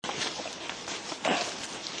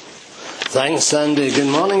Thanks, Sandy. Good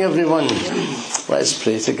morning, everyone. Let's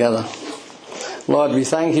pray together. Lord, we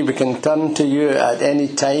thank you. We can turn to you at any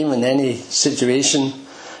time, in any situation.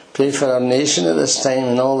 Pray for our nation at this time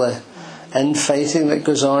and all the infighting that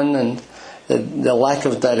goes on and the lack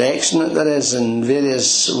of direction that there is in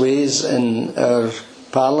various ways in our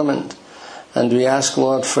Parliament. And we ask,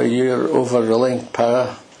 Lord, for your overruling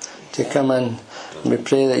power to come in. And we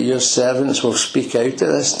pray that your servants will speak out at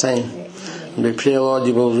this time. And we pray, Lord,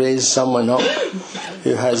 you will raise someone up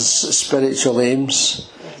who has spiritual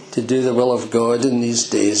aims to do the will of God in these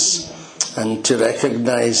days and to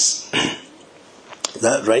recognise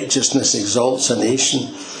that righteousness exalts a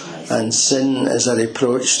nation and sin is a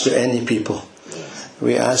reproach to any people.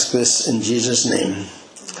 We ask this in Jesus' name.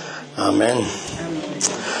 Amen.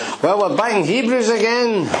 Well, we're back in Hebrews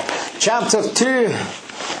again, chapter 2.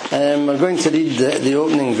 We're going to read the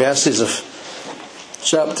opening verses of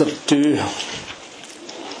chapter 2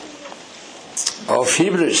 of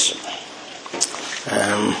Hebrews.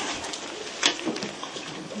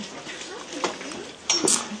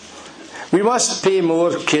 We must pay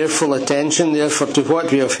more careful attention, therefore, to what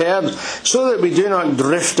we have heard, so that we do not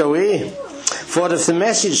drift away. For if the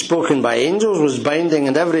message spoken by angels was binding,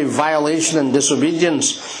 and every violation and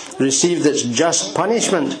disobedience received its just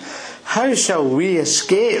punishment, how shall we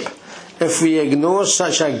escape if we ignore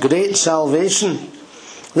such a great salvation?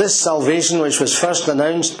 This salvation, which was first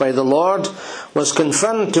announced by the Lord, was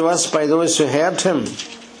confirmed to us by those who heard him.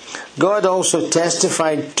 God also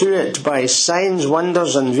testified to it by signs,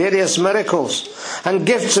 wonders, and various miracles, and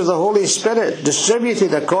gifts of the Holy Spirit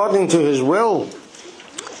distributed according to his will.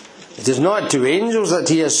 It is not to angels that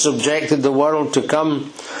he has subjected the world to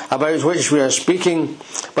come, about which we are speaking,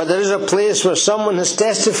 but there is a place where someone has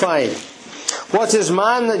testified. What is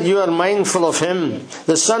man that you are mindful of him?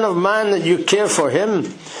 The Son of Man that you care for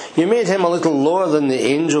him? You made him a little lower than the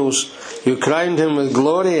angels. You crowned him with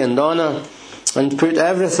glory and honour, and put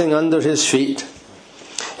everything under his feet.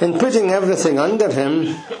 In putting everything under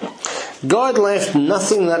him, God left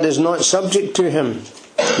nothing that is not subject to him.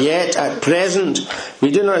 Yet, at present,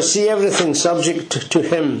 we do not see everything subject to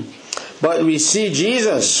him, but we see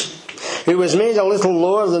Jesus, who was made a little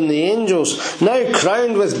lower than the angels, now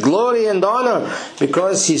crowned with glory and honour,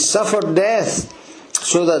 because he suffered death,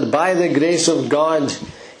 so that by the grace of God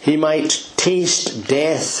he might taste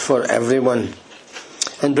death for everyone.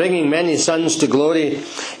 In bringing many sons to glory,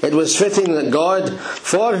 it was fitting that God,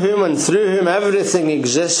 for whom and through whom everything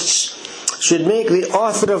exists, should make the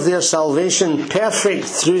author of their salvation perfect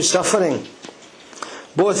through suffering.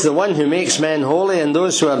 Both the one who makes men holy and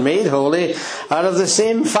those who are made holy are of the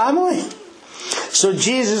same family. So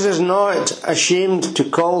Jesus is not ashamed to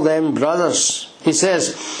call them brothers. He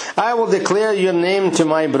says, I will declare your name to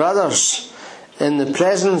my brothers. In the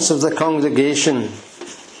presence of the congregation,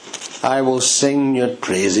 I will sing your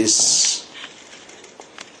praises.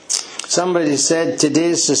 Somebody said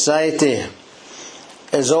today's society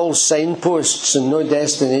is all signposts and no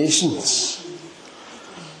destinations.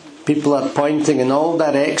 People are pointing in all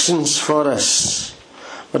directions for us.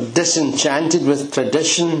 We're disenchanted with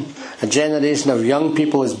tradition. A generation of young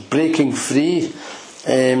people is breaking free,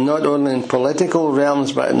 not only in political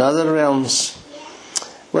realms but in other realms.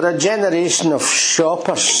 We're a generation of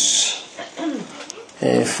shoppers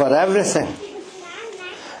for everything.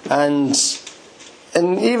 And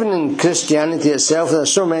even in Christianity itself, there are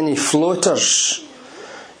so many floaters.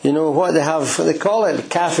 You know what they have? They call it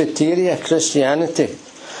cafeteria Christianity.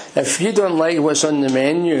 If you don't like what's on the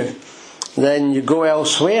menu, then you go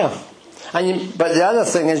elsewhere. But the other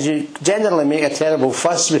thing is, you generally make a terrible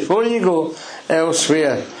fuss before you go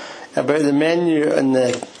elsewhere about the menu in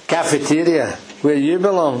the cafeteria where you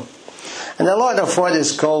belong. And a lot of what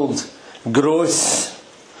is called growth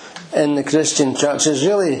in the Christian church is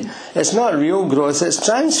really, it's not real growth, it's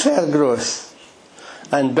transfer growth.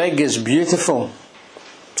 And big is beautiful.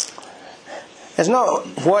 It's not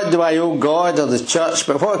what do I owe God or the church,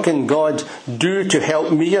 but what can God do to help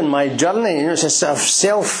me on my journey. You know, it's a sort of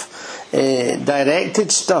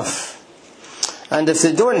self-directed stuff. And if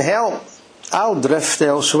they don't help, I'll drift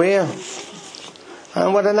elsewhere.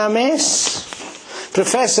 And we're in a mess.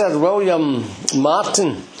 Professor William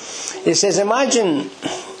Martin, he says, imagine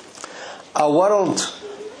a world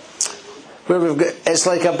where it's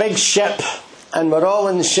like a big ship and we're all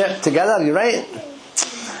in the ship together, you right?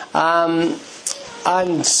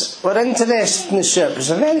 And we're interested in the ship.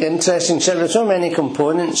 It's a very interesting ship. There's so many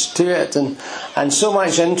components to it and so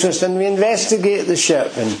much interest. And we investigate the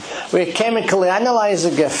ship and we chemically analyse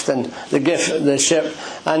the ship.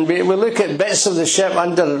 And we look at bits of the ship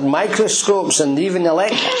under microscopes and even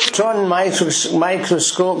electron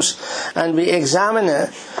microscopes. And we examine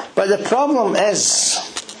it. But the problem is,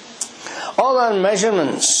 all our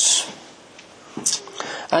measurements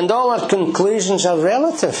and all our conclusions are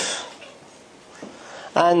relative.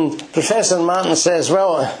 And Professor Martin says,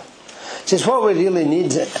 what we really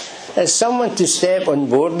need is someone to step on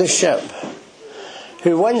board the ship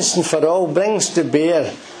who once and for all brings to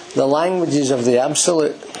bear the languages of the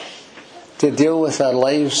absolute to deal with our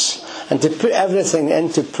lives and to put everything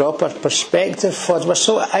into proper perspective for us. We're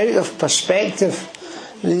so out of perspective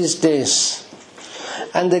these days.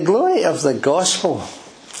 And the glory of the gospel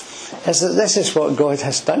is that this is what God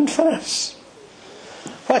has done for us.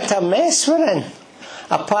 What a mess we're in,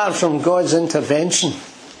 apart from God's intervention.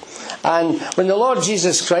 And when the Lord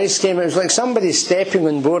Jesus Christ came, it was like somebody stepping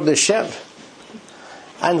on board the ship.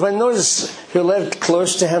 And when those who lived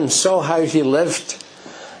close to him saw how he lived,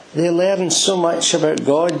 they learned so much about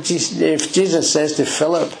God. If Jesus says to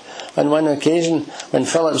Philip on one occasion, when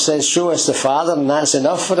Philip says, "Show us the Father, and that's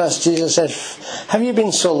enough for us," Jesus says, "Have you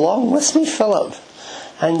been so long with me, Philip?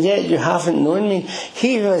 And yet you haven't known me?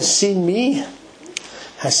 He who has seen me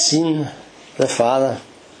has seen the Father."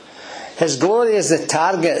 His glory is the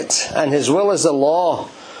target, and his will is the law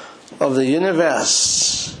of the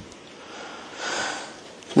universe.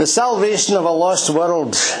 The salvation of a lost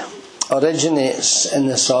world originates in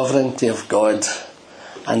the sovereignty of God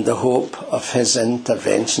and the hope of his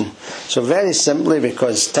intervention. So very simply,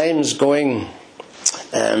 because time's going,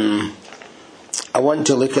 I want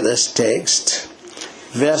to look at this text.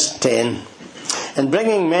 Verse 10. In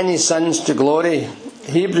bringing many sons to glory,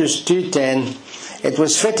 Hebrews 2:10, it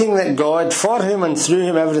was fitting that God, for whom and through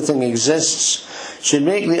whom everything exists, should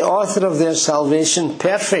make the author of their salvation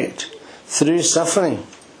perfect through suffering.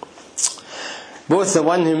 Both the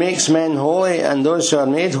one who makes men holy and those who are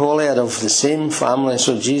made holy are of the same family,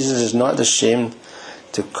 so Jesus is not ashamed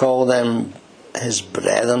to call them his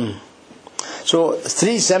brethren. So,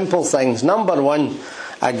 three simple things. Number one,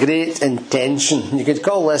 a great intention. You could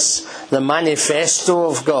call this the manifesto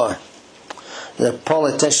of God. The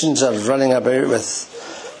politicians are running about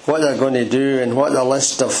with what they're going to do and what the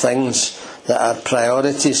list of things that are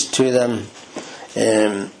priorities to them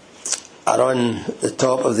are on the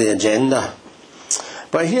top of the agenda.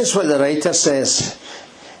 But here's what the writer says.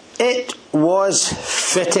 It was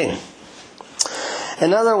fitting.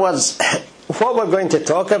 In other words, what we're going to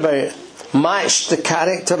talk about matched the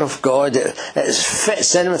character of God. It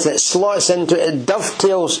fits in with it, slots into it, it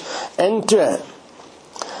dovetails into it.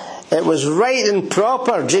 It was right and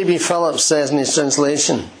proper, J.B. Phillips says in his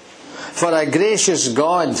translation, for a gracious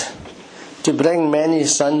God to bring many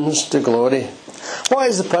sons to glory. What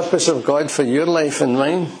is the purpose of God for your life and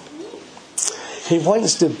mine? He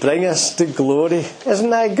wants to bring us to glory. Isn't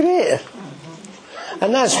that great?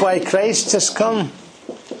 And that's why Christ has come.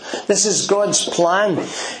 This is God's plan.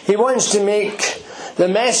 He wants to make the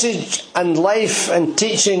message and life and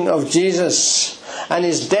teaching of Jesus and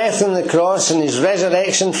his death on the cross and his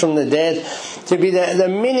resurrection from the dead to be the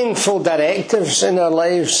meaningful directives in our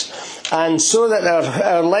lives, and so that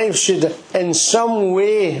our lives should in some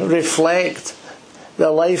way reflect the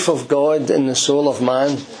life of God in the soul of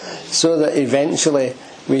man, so that eventually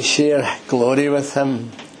we share glory with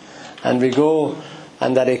him and we go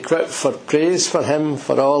and are equipped for praise for him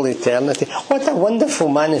for all eternity. What a wonderful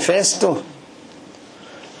manifesto.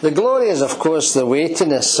 The glory is, of course, the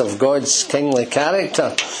weightiness of God's kingly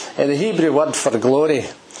character. The Hebrew word for glory,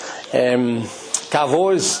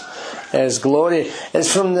 kavod, is glory.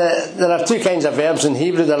 It's from there are two kinds of verbs in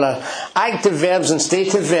Hebrew. There are active verbs and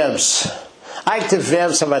stative verbs. Active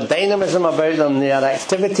verbs have a dynamism about them. They are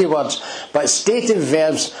activity words. But stative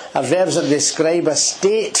verbs are verbs that describe a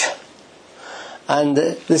state. And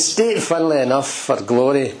the state, funnily enough, for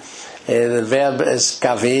glory, the verb is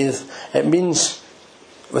kaved. It means,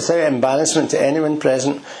 without embarrassment to anyone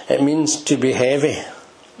present, it means to be heavy.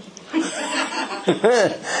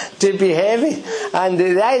 To be heavy. And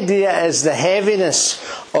the idea is the heaviness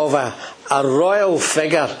of a royal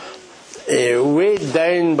figure weighed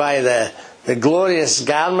down by the glorious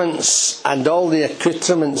garments and all the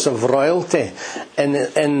accoutrements of royalty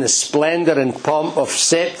in the splendour and pomp of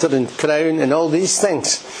sceptre and crown and all these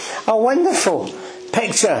things. A wonderful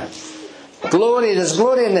picture. Glory. There's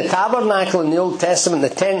glory in the tabernacle in the Old Testament. The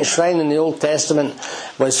tent shrine in the Old Testament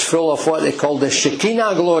was full of what they called the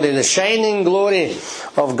Shekinah glory, the shining glory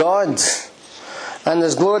of God. And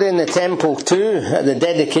there's glory in the temple too. At the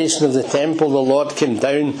dedication of the temple, the Lord came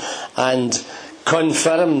down and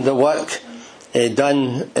confirmed the work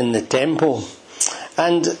done in the temple.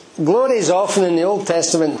 And glory is often in the Old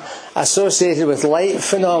Testament associated with light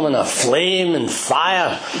phenomena, flame and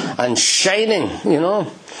fire and shining,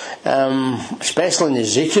 especially in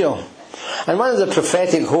Ezekiel. And one of the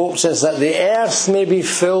prophetic hopes is that the earth may be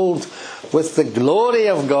filled with the glory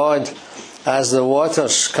of God as the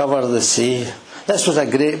waters cover the sea. This was a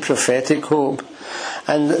great prophetic hope.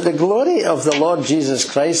 And the glory of the Lord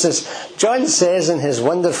Jesus Christ, as John says in his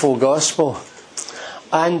wonderful gospel,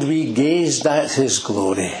 and we gazed at his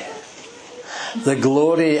glory. The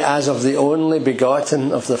glory as of the only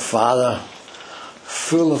begotten of the Father,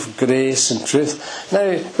 full of grace and truth.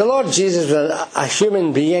 Now, the Lord Jesus was a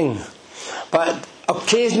human being, but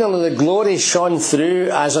occasionally the glory shone through,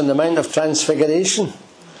 as on the Mount of Transfiguration.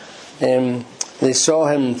 They saw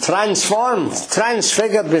him transformed,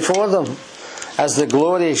 transfigured before them, as the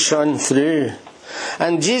glory shone through.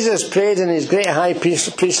 And Jesus prayed in his great high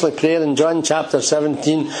priestly prayer in John chapter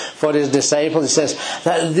 17 for his disciples. He says,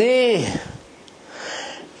 that they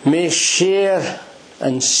may share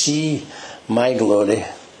and see my glory.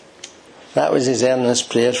 That was his earnest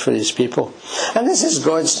prayer for his people. And this is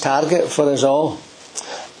God's target for us all.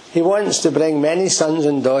 He wants to bring many sons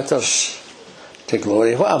and daughters to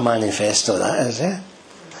glory. What a manifesto that is, eh?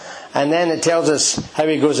 And then it tells us how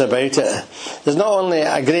he goes about it. There's not only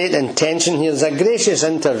a great intention here, there's a gracious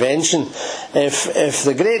intervention. If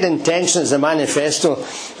the great intention is the manifesto,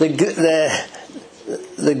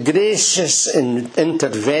 the gracious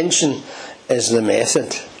intervention is the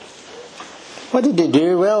method. What did he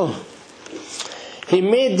do? Well, he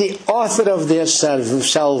made the author of their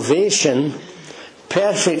salvation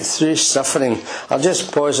perfect through suffering. I'll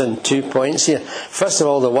just pause on 2 points here. First of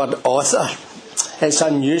all, the word author. It's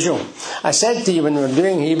unusual. I said to you when we were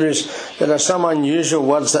doing Hebrews, there are some unusual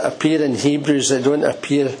words that appear in Hebrews that don't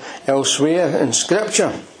appear elsewhere in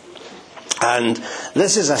Scripture. And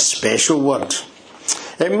this is a special word.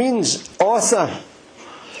 It means author.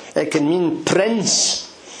 It can mean prince.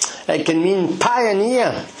 It can mean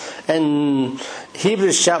pioneer. In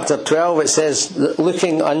Hebrews chapter 12 it says,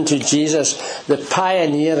 looking unto Jesus, the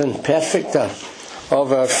pioneer and perfecter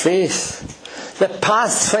of our faith. The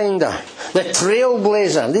pathfinder, the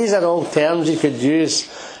trailblazer. These are all terms you could use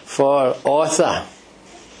for author.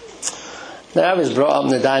 Now, I was brought up in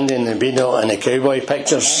the Dandy and the Beadle and the cowboy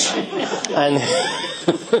pictures.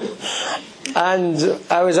 And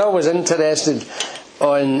I was always interested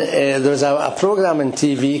on, there was a programme on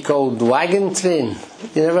TV called Wagon Train.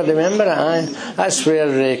 You never remember it? That's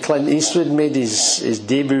where Clint Eastwood made his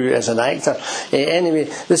debut as an actor. Anyway,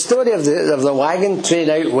 the story of the wagon train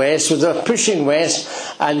out west was they were pushing west,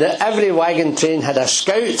 and every wagon train had a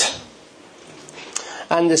scout.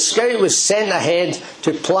 And the scout was sent ahead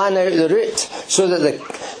to plan out the route so that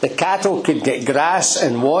the cattle could get grass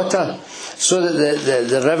and water, so that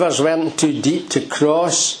the rivers weren't too deep to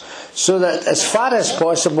cross, so that as far as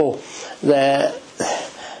possible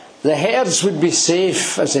the herds would be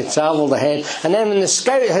safe as they travelled ahead. And then when the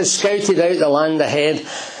scout has scouted out the land ahead,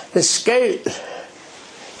 the scout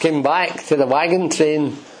came back to the wagon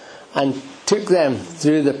train and took them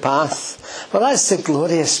through the path. Well, that's the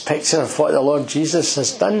glorious picture of what the Lord Jesus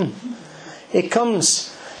has done. He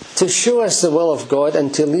comes to show us the will of God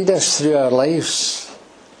and to lead us through our lives.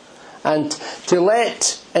 And to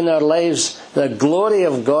let in our lives the glory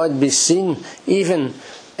of God be seen even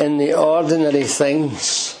in the ordinary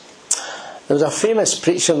things. There was a famous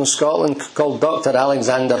preacher in Scotland called Dr.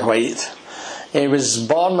 Alexander White. He was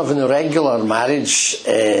born of an irregular marriage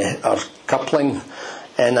or coupling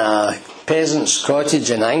in a peasant's cottage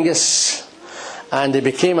in Angus, and he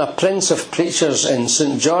became a prince of preachers in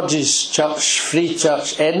St George's Church, Free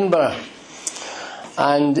Church, Edinburgh.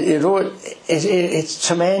 And he wrote it's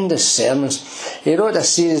tremendous sermons. He wrote a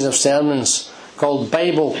series of sermons called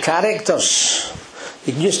Bible Characters.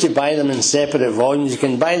 You used to buy them in separate volumes. You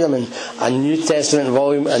can buy them in a New Testament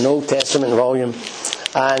volume, an Old Testament volume.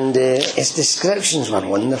 And his descriptions were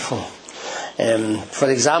wonderful. For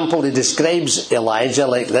example, he describes Elijah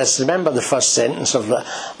like this. Remember the first sentence of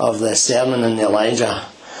the sermon on Elijah.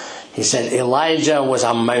 He said, Elijah was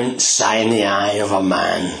a Mount Sinai of a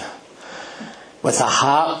man, with a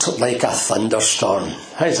heart like a thunderstorm.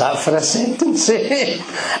 How's that for a sentence? A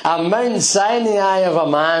Mount Sinai of a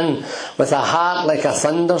man with a heart like a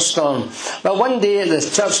thunderstorm. Well, one day at the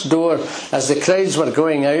church door, as the crowds were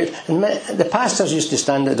going out, and the pastors used to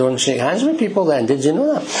stand at the door and shake hands with people then, did you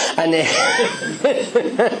know that? And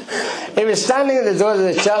he was standing at the door of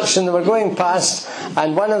the church and they were going past,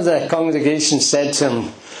 and one of the congregation said to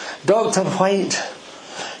him, Dr. White,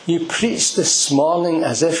 you preached this morning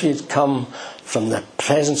as if you'd come from the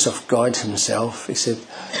presence of God himself. He said,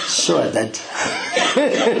 so I did.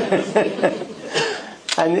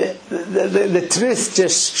 And the truth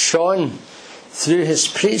just shone through his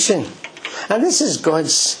preaching. And this is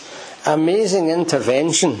God's amazing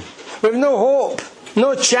intervention. We've no hope.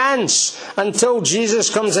 No chance until Jesus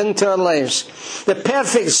comes into our lives. The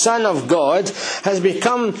perfect Son of God has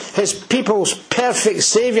become his people's perfect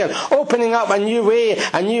Saviour, opening up a new way,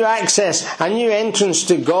 a new access, a new entrance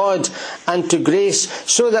to God and to grace,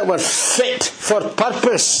 so that we're fit for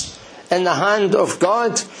purpose in the hand of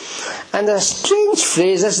God. And a strange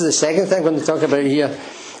phrase, this is the second thing I'm going to talk about here,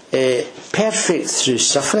 perfect through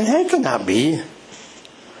suffering. How can that be?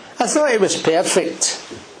 I thought he was perfect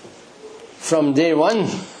from day one.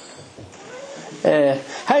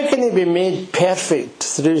 How can he be made perfect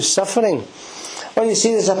through suffering? Well, you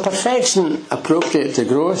see, there's a perfection appropriate to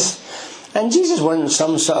growth. And Jesus wasn't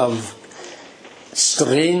some sort of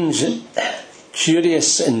strange,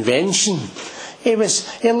 curious invention. He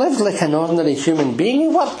lived like an ordinary human being. He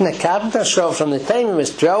worked in a carpenter shop from the time he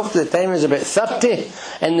was 12 to the time he was about 30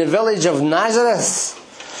 in the village of Nazareth.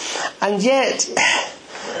 And yet,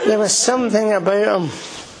 there was something about him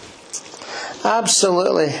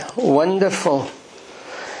absolutely wonderful.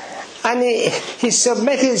 And he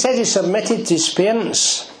submitted to his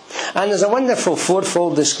parents. And there's a wonderful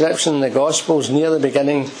fourfold description in the Gospels near the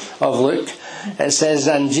beginning of Luke. It says,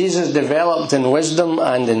 and Jesus developed in wisdom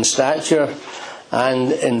and in stature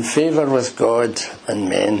and in favour with God and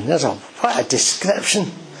men. What a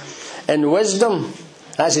description. In wisdom,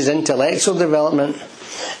 that's his intellectual development.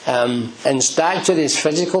 In stature, his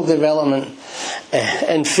physical development.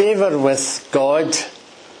 In favour with God,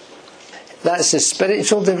 that's his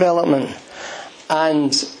spiritual development.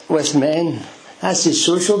 And with men, that's his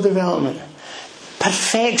social development.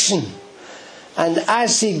 Perfection. And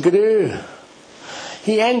as he grew,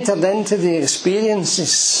 he entered into the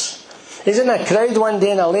experiences. He's in a crowd one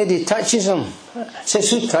day and a lady touches him. Says,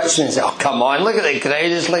 who touched me? He says, oh, come on, look at the crowd.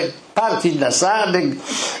 It's like party on a Saturday.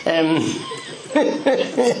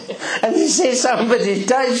 And he says, somebody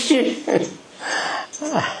touched you.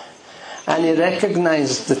 And he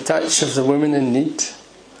recognised the touch of the woman in need.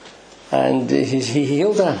 And he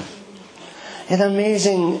healed her. An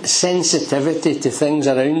amazing sensitivity to things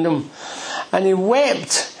around him. And he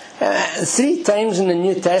wept. 3 times in the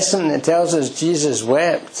New Testament it tells us Jesus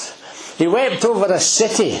wept. He wept over a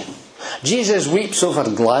city. Jesus weeps over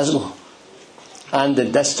Glasgow and the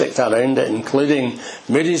district around it, including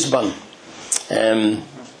Moodiesburn.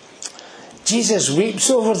 Jesus weeps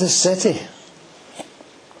over the city.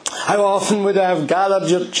 How often would I have gathered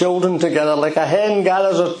your children together like a hen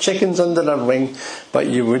gathers her chickens under her wing, but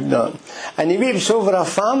you would not. And he weeps over a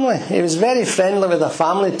family. He was very friendly with a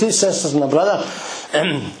family, 2 sisters and a brother,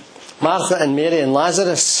 Martha and Mary and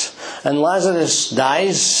Lazarus. And Lazarus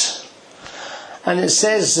dies. And it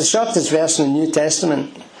says, the shortest verse in the New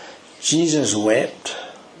Testament, Jesus wept.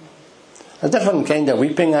 A different kind of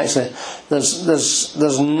weeping, actually. There's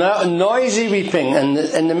noisy weeping.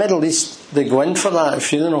 In the Middle East, they go in for that at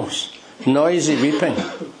funerals. Noisy weeping.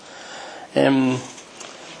 And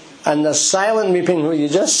there's silent weeping where you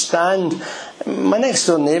just stand. My next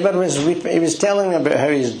door neighbour was weeping. He was telling me about how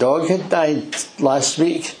his dog had died last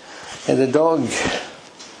week. And the dog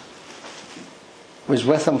was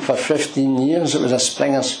with him for 15 years. It was a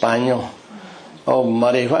Springer Spaniel. Oh,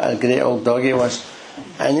 Murray, what a great old dog he was.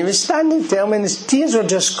 And he was standing telling me, and his tears were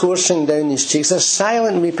just coursing down his cheeks. There's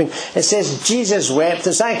silent weeping. It says Jesus wept.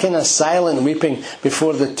 It's that kind of silent weeping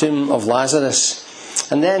before the tomb of Lazarus.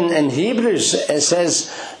 And then in Hebrews it says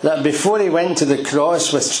that before he went to the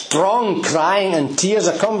cross with strong crying and tears,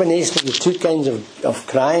 a combination of the 2 kinds of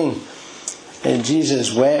crying,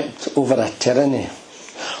 Jesus wept over a tyranny.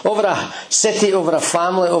 Over a city, over a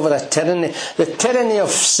family, over a tyranny. The tyranny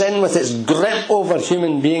of sin with its grip over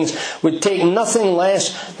human beings would take nothing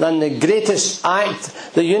less than the greatest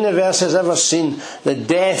act the universe has ever seen. The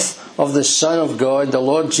death of the Son of God. The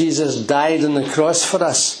Lord Jesus died on the cross for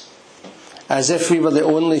us, as if we were the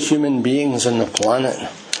only human beings on the planet.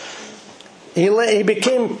 He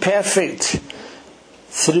became perfect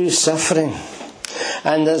through suffering.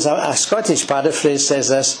 And there's a Scottish paraphrase says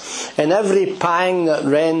this: in every pang that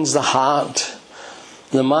rends the heart,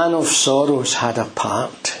 the man of sorrows had a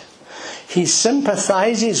part. He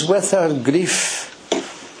sympathises with our grief,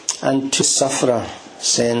 and to sufferer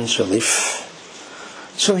sends relief.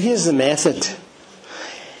 So here's the method.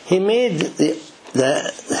 He made the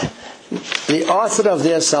author of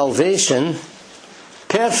their salvation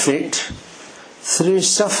perfect through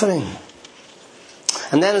suffering.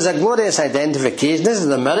 And then there's a glorious identification. This is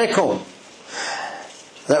the miracle.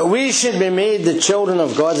 That we should be made the children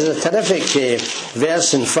of God. There's a terrific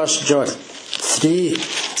verse in 1 John 3,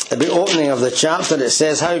 at the opening of the chapter. It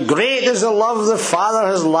says, how great is the love the Father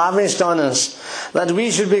has lavished on us, that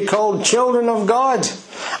we should be called children of God.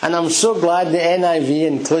 And I'm so glad the NIV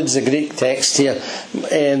includes the Greek text here.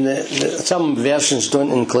 Some versions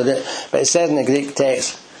don't include it, but it says in the Greek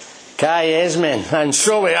text, Kai Esmen, and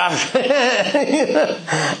so we are.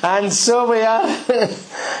 And so we are.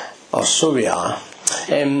 Or so we are.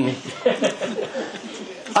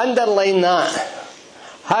 Underline that.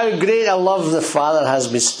 How great a love the Father has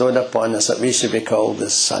bestowed upon us that we should be called the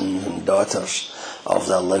sons and daughters of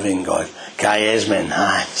the living God. Kai Esmen,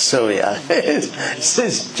 so we are.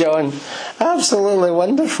 Says John. Absolutely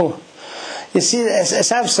wonderful. You see,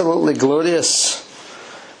 it's absolutely glorious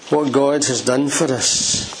what God has done for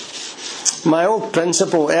us. My old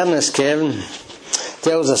principal, Ernest Kevin,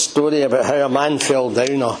 tells a story about how a man fell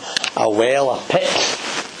down a well, a pit.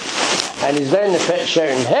 And he's down the pit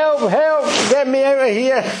shouting, help, help, get me out of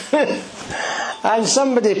here. And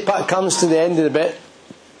somebody comes to the end of the bit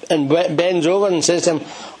and bends over and says to him,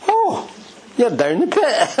 oh, you're down the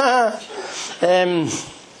pit.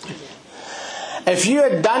 If you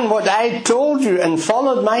had done what I told you and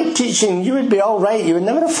followed my teaching, you would be all right. You would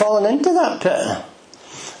never have fallen into that pit.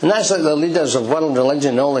 And that's like the leaders of world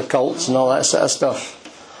religion, all the cults and all that sort of stuff.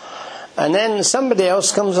 And then somebody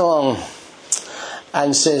else comes along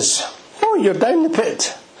and says, oh, you're down the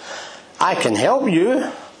pit. I can help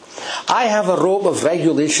you. I have a rope of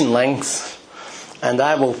regulation length and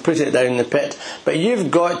I will put it down the pit. But you've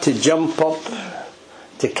got to jump up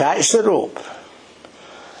to catch the rope.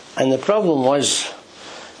 And the problem was,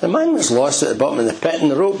 the man was lost at the bottom of the pit and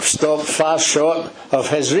the rope stopped far short of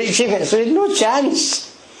his reaching it, so he had no chance.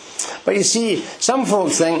 But you see, some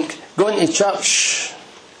folk think going to church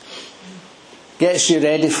gets you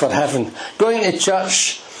ready for heaven. Going to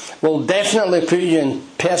church will definitely put you in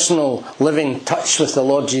personal, living touch with the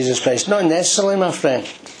Lord Jesus Christ. Not necessarily, my friend.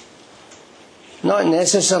 Not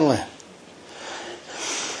necessarily.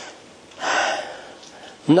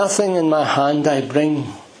 Nothing in my hand I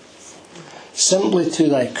bring. Simply to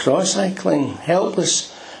thy cross I cling.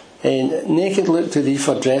 Helpless, naked look to thee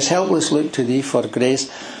for dress. Helpless look to thee for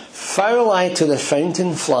grace. Foul I to the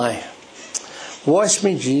fountain fly. Wash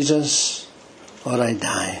me, Jesus, or I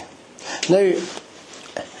die. Now,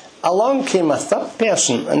 along came a third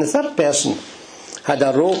person, and the third person had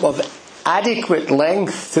a rope of adequate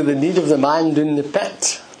length to the need of the man down the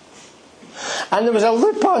pit. And there was a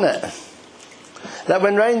loop on it that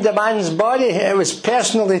went round the man's body. It was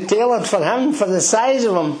personally tailored for him, for the size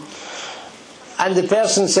of him. And the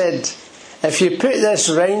person said, if you put this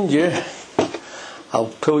round you, I'll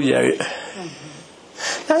pull you out.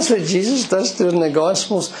 That's what Jesus does during the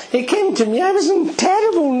Gospels. He came to me, I was in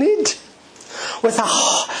terrible need, with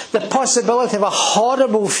the possibility of a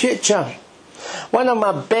horrible future. One of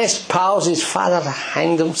my best pals, his father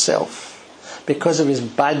hanged himself because of his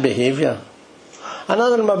bad behaviour.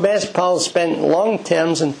 Another of my best pals spent long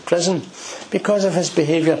terms in prison because of his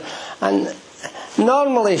behaviour. And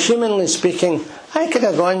normally, humanly speaking, I could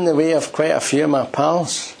have gone the way of quite a few of my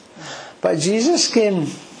pals. But Jesus came,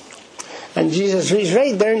 and Jesus reached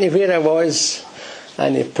right down to where I was,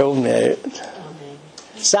 and he pulled me out.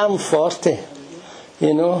 Psalm 40,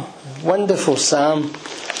 wonderful psalm.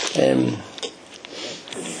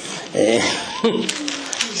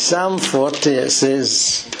 Psalm 40, it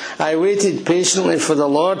says, I waited patiently for the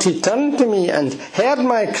Lord. He turned to me and heard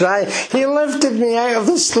my cry. He lifted me out of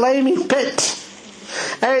the slimy pit,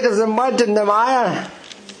 out of the mud and the mire.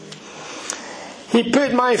 He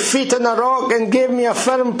put my feet on a rock and gave me a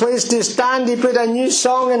firm place to stand. He put a new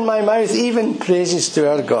song in my mouth, even praises to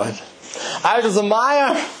our God. Out of the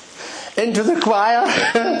mire, into the choir.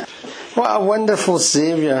 What a wonderful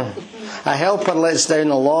Saviour. A helper lets down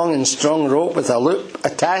a long and strong rope with a loop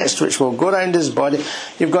attached which will go round his body.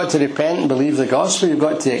 You've got to repent and believe the gospel. You've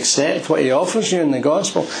got to accept what he offers you in the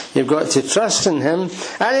gospel. You've got to trust in him,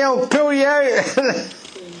 and he'll pull you out.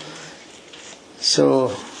 So,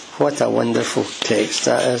 what a wonderful text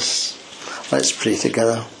that is. Let's pray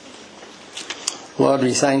together. Lord,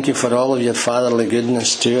 we thank you for all of your fatherly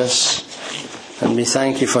goodness to us. And we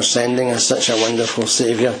thank you for sending us such a wonderful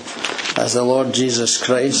Saviour as the Lord Jesus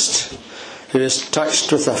Christ, who is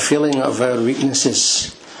touched with a feeling of our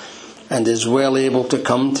weaknesses and is well able to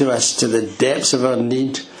come to us to the depths of our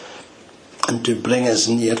need and to bring us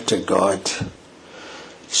near to God,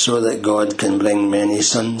 so that God can bring many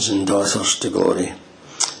sons and daughters to glory.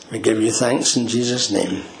 We give you thanks in Jesus'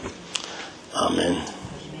 name. Amen.